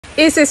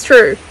Is this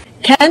true?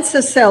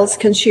 Cancer cells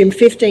consume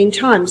 15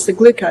 times the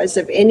glucose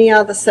of any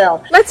other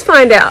cell. Let's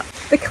find out.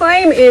 The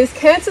claim is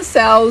cancer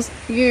cells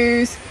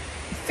use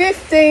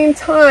 15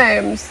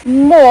 times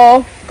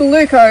more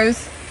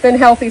glucose than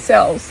healthy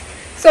cells.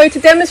 So to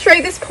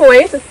demonstrate this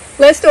point,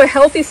 let's do a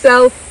healthy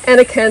cell and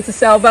a cancer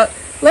cell, but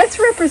let's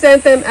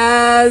represent them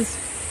as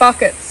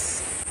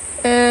buckets.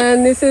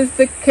 And this is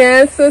the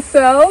cancer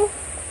cell.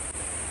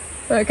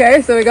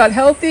 Okay, so we got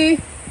healthy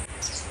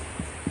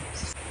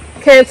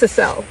cancer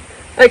cell.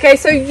 Okay,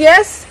 so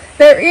yes,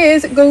 there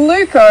is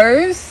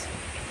glucose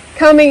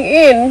coming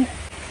in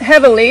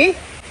heavily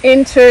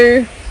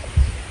into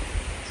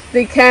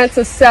the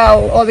cancer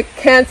cell or the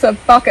cancer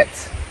bucket.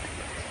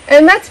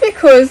 And that's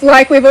because,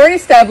 like we've already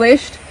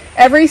established,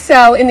 every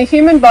cell in the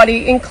human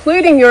body,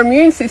 including your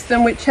immune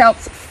system, which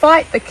helps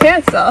fight the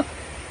cancer,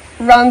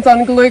 runs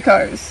on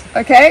glucose.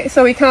 Okay,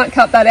 so we can't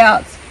cut that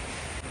out.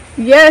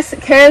 Yes,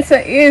 cancer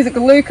is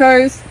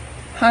glucose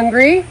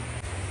hungry,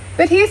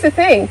 but here's the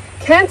thing.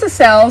 Cancer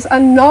cells are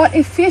not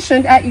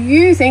efficient at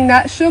using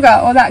that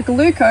sugar or that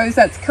glucose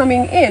that's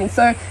coming in.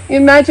 So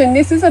imagine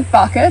this is a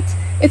bucket.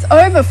 It's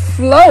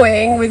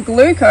overflowing with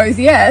glucose,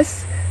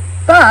 yes,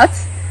 but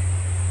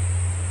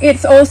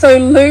it's also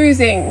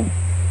losing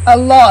a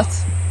lot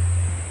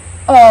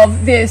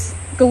of this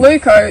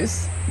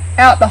glucose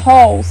out the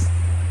holes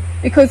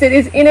because it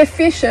is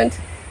inefficient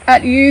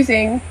at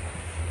using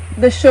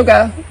the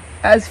sugar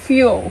as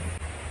fuel.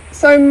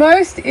 So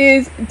most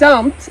is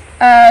dumped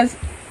as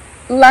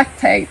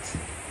lactate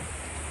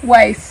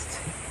waste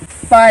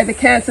by the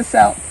cancer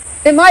cell.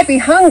 It might be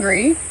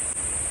hungry,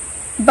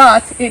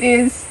 but it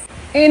is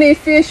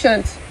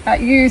inefficient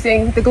at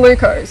using the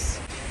glucose.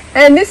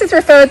 And this is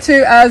referred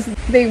to as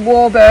the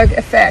Warburg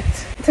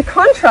Effect. To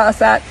contrast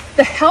that,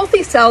 the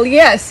healthy cell,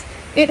 yes,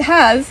 it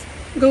has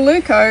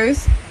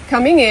glucose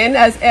coming in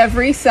as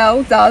every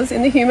cell does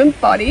in the human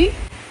body,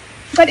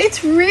 but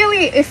it's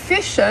really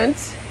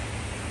efficient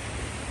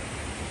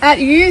at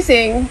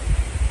using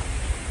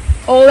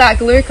all that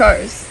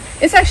glucose.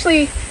 It's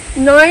actually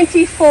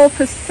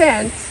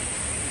 94%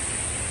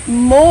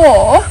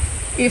 more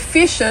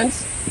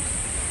efficient.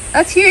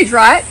 That's huge,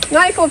 right?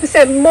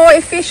 94% more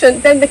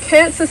efficient than the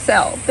cancer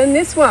cell, than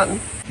this one,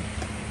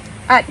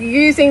 at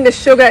using the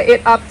sugar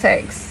it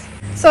uptakes.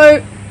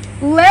 So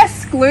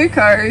less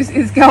glucose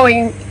is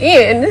going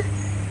in,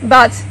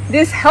 but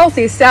this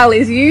healthy cell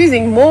is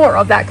using more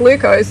of that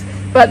glucose,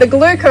 but the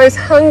glucose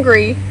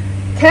hungry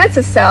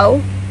cancer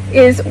cell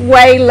is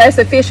way less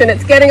efficient.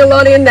 It's getting a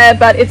lot in there,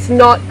 but it's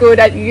not good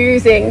at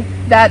using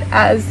that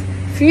as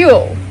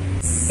fuel.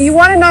 You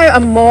want to know a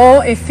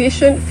more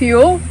efficient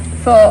fuel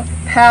for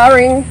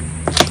powering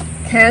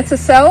cancer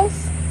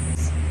cells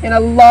in a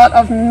lot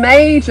of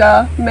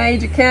major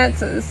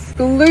cancers?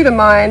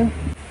 Glutamine.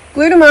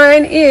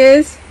 Glutamine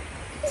is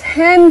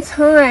 10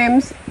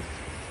 times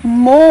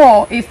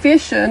more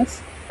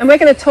efficient, and we're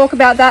going to talk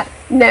about that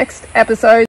next episode.